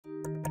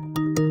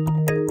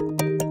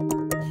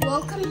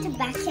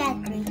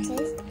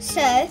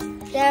So,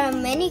 there are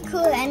many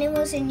cool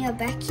animals in your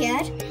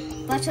backyard,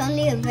 but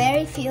only a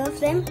very few of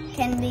them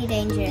can be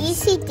dangerous. You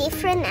see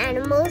different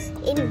animals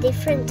in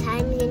different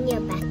times in your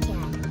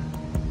backyard.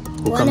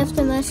 One of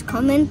the most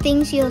common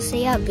things you'll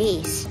see are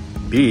bees.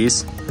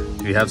 Bees?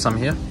 Do we have some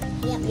here?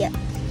 Yep.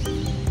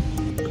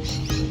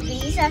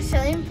 Bees are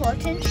so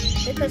important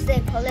because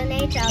they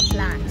pollinate our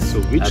plants.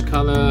 So which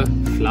color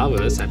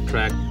flowers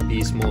attract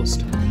bees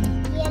most?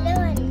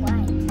 Yellow and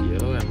white.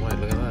 Yellow and white,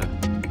 look at that.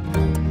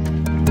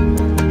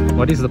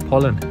 What is the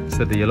pollen? Is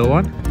that the yellow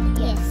one?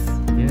 Yes.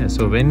 Yeah,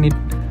 so when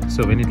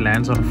it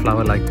lands on a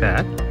flower like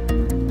that,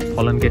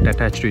 pollen get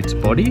attached to its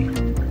body,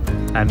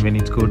 and when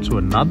it goes to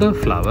another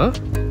flower,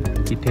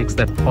 it takes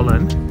that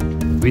pollen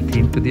with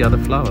him to the other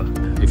flower.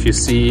 If you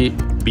see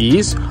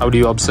bees, how do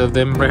you observe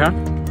them, Rehan?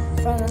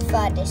 From a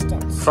far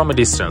distance. From a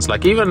distance.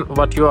 Like even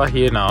what you are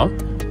here now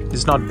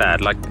is not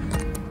bad.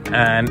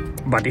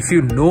 But if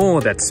you know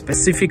that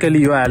specifically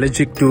you are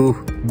allergic to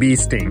bee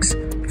stings,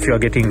 if you are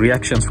getting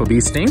reactions for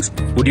bee stings,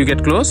 would you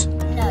get close?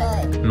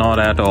 No. Not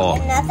at all.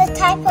 Another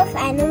type of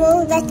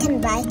animal that can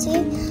bite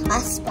you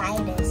are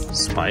spiders.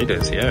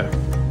 Spiders, yeah.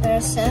 There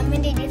are so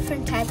many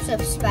different types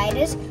of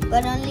spiders,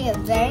 but only a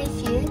very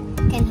few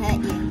can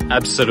hurt you.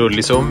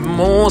 Absolutely. So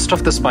most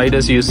of the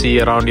spiders you see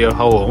around your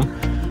home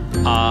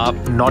are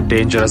not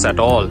dangerous at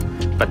all.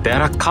 But there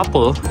are a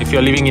couple, if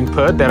you're living in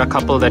Perth, there are a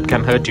couple that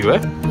can hurt you, eh?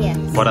 Yes.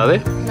 What are they?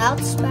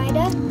 Mouse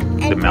spider.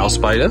 The mouse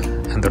spider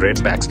and the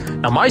redbacks.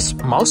 Now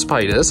mouse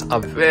spiders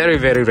are very,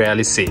 very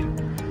rarely seen.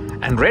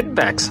 And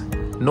redbacks,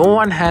 no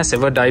one has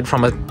ever died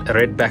from a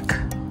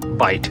redback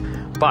bite.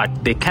 But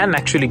they can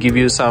actually give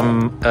you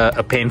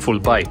a painful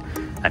bite.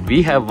 And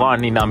we have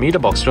one in our meter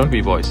box, don't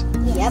we, boys?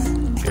 Yep.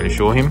 Can you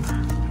show him?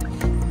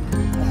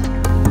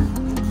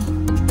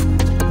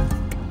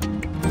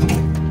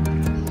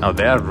 Now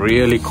they are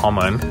really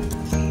common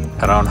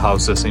around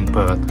houses in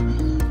Perth.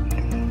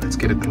 Let's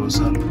get a close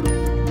up.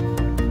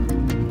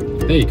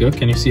 There you go.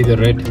 Can you see the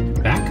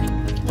red back?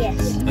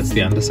 Yes. That's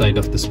the underside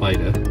of the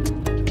spider.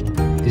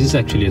 This is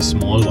actually a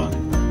small one.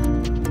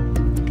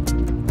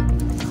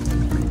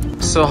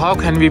 So how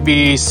can we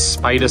be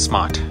spider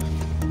smart?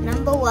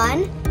 Number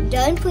 1,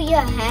 don't put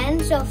your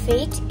hands or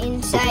feet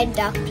inside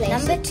dark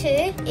places. Number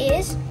 2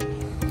 is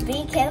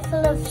be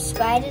careful of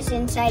spiders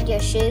inside your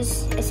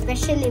shoes,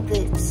 especially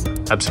boots.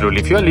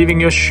 Absolutely. If you are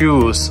leaving your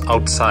shoes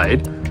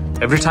outside,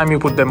 every time you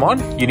put them on,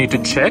 you need to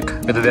check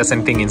whether there's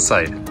anything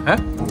inside. Huh?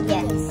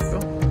 Yes. So,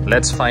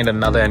 let's find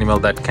another animal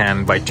that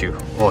can bite you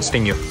or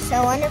sting you.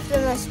 So one of the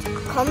most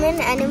common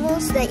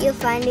animals that you'll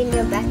find in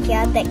your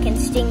backyard that can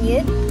sting you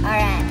are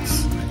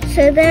ants.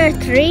 So there are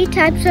 3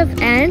 types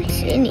of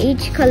ants in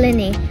each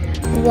colony.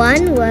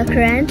 1 worker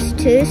ant,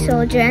 2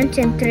 soldier ant,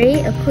 and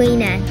 3 a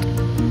queen ant.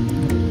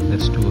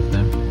 There's 2 of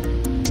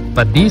them.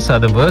 But these are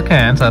the worker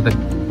ants, are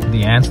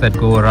the ants that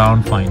go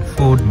around, find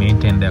food,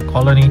 maintain their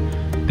colony.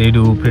 They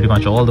do pretty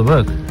much all the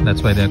work.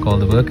 That's why they're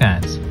called the worker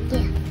ants.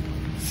 Yeah.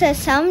 So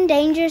some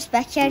dangerous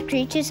backyard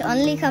creatures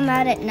only come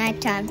out at night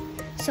time.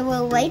 So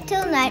we'll wait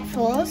till night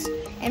falls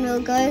and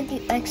we'll go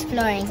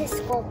exploring. It's a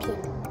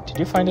scorpion. Did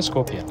you find a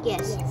scorpion?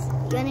 Yes.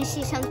 You want to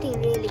see something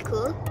really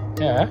cool?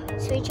 Yeah.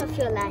 Switch off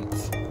your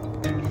lights.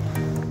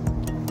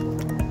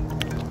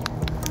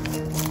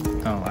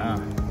 Oh wow.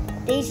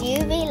 These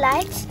UV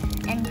lights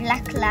and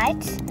black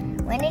lights,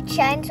 when it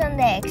shines on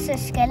their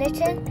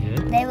exoskeleton,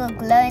 they will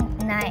glow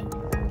at night.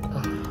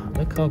 Oh,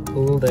 look how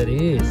cool that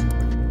is.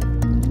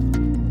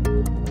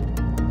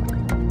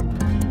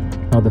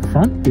 Now the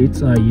front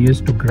bits are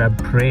used to grab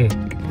prey.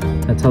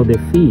 That's how they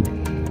feed.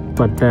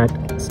 But that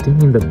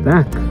sting in the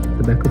back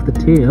of the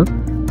tail,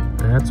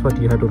 that's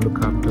what you have to look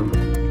after.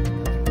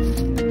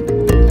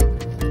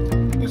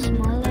 The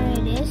smaller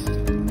it is,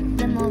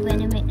 the more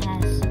venom it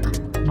has.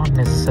 Not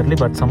necessarily,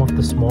 but some of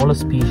the smaller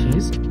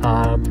species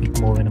are a bit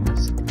more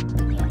venomous.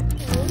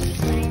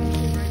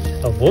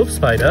 A wolf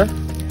spider?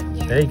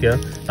 Yeah. There you go.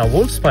 Now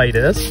wolf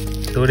spiders,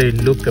 though they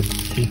look a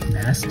bit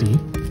nasty,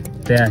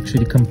 they're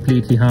actually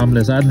completely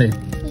harmless, aren't they?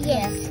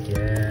 Yes.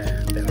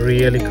 Yeah, they're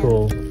really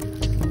cool.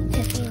 It's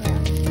a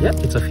female. Yep,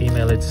 it's a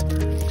female. It's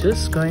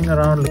just going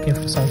around looking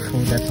for some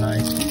food at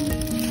night.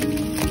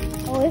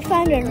 Oh, we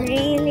found a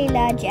really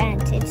large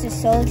ant. It's a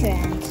soldier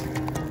ant.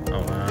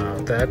 Oh wow,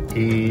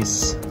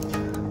 that's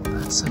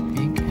a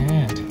big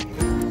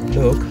ant.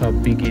 Look how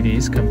big it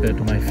is compared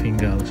to my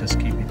finger. I'll just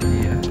keep it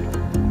here.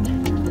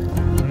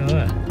 Look at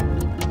that.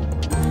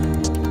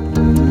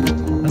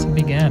 That's a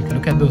big ant.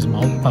 Look at those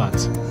mouth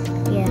parts.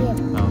 Yeah.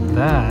 Now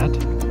that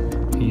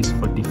is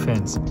for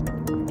defense.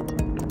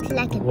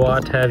 Like a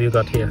What have you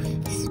got here?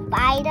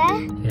 spider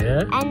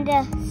Yeah, and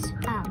a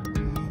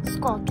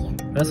scorpion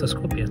that's a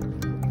scorpion.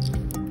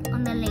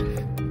 On the leaf.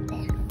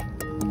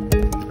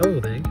 Oh,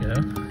 there you go.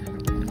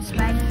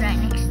 Spider's right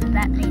next to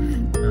that leaf.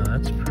 Oh,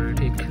 that's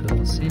pretty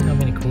cool. See how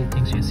many cool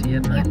things you see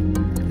at night? Do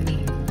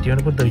you want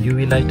to put the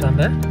UV light on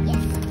there?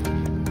 Yes.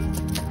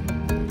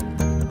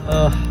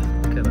 Oh,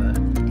 look at that.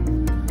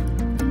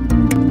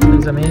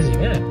 That's amazing,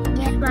 eh?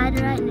 Yeah,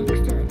 spider right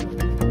next to it.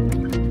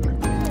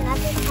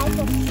 Another type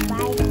of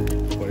spider.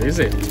 What is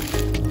it?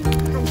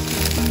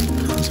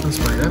 professional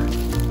spider.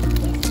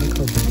 Look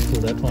how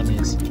beautiful that one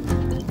is.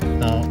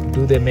 Now,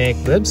 do they make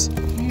webs?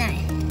 No.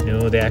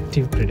 No, they're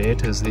active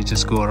predators. They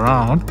just go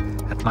around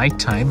at night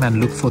time and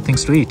look for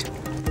things to eat.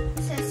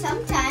 So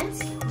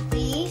sometimes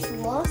bees,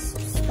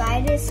 wasps,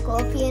 spiders,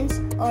 scorpions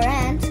or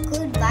ants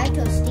could bite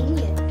or sting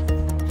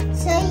you.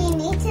 So you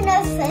need to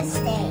know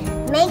first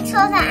aid. Make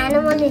sure the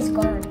animal is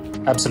gone.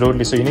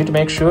 Absolutely. So you need to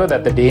make sure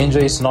that the danger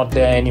is not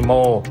there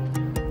anymore.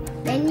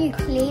 Then you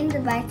clean the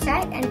bite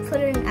site and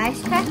put an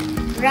ice pack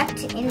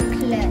wrapped in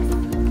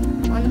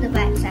cloth on the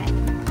bite site.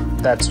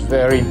 That's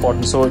very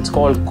important. So it's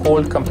called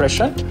cold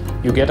compression.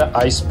 You get an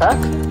ice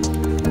pack.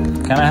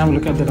 Can I have a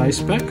look at that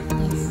ice pack?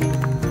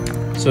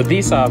 Yes. So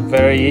these are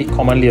very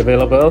commonly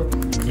available.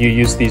 You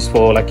use these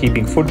for like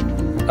keeping food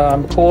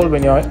cold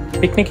when you're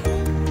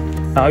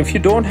picnicking. Now, if you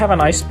don't have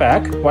an ice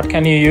pack, what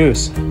can you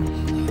use?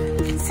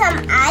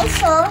 Some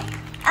ice or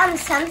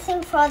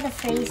something for the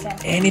freezer.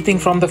 Anything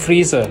from the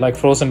freezer, like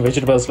frozen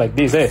vegetables like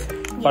these, eh?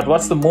 But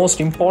what's the most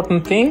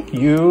important thing?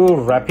 You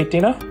wrap it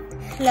in a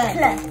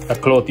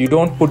cloth. You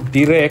don't put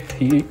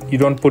directly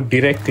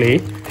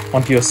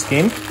onto your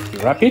skin. You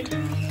wrap it,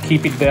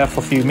 keep it there for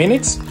a few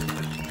minutes.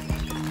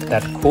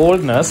 That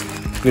coldness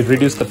will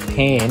reduce the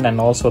pain and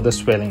also the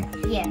swelling.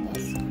 Yes.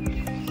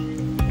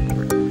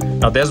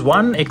 Now there's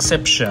one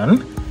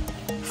exception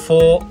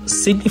for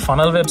Sydney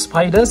funnel web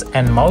spiders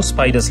and mouse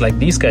spiders like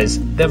these guys.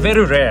 They're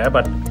very rare,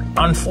 but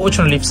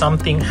unfortunately if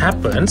something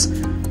happens,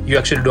 you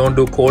actually don't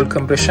do cold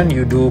compression,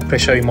 you do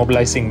pressure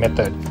immobilizing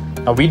method.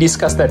 Now we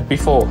discussed that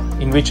before.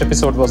 In which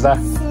episode was that?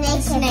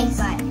 Snake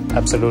bite.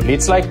 Absolutely.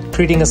 It's like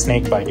treating a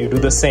snake bite. You do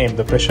the same,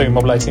 the pressure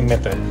immobilizing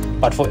method.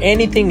 But for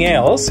anything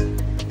else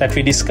that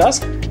we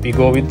discussed, we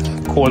go with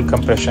cold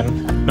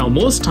compression. Now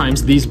most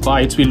times these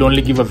bites will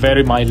only give a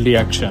very mild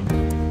reaction.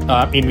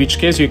 In which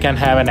case you can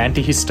have an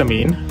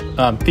antihistamine,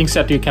 things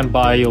that you can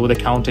buy over the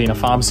counter in a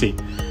pharmacy.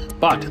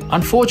 But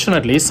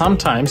unfortunately,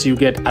 sometimes you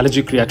get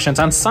allergic reactions,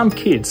 and some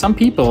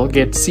people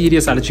get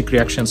serious allergic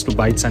reactions to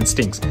bites and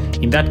stings.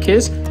 In that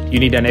case, you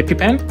need an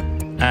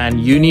EpiPen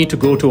and you need to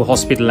go to a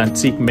hospital and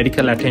seek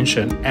medical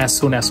attention as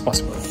soon as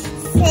possible.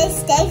 Stay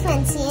safe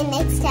and see you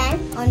next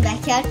time On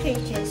Backyard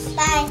Creatures.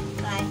 Bye.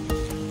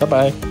 Bye.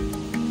 Bye-bye.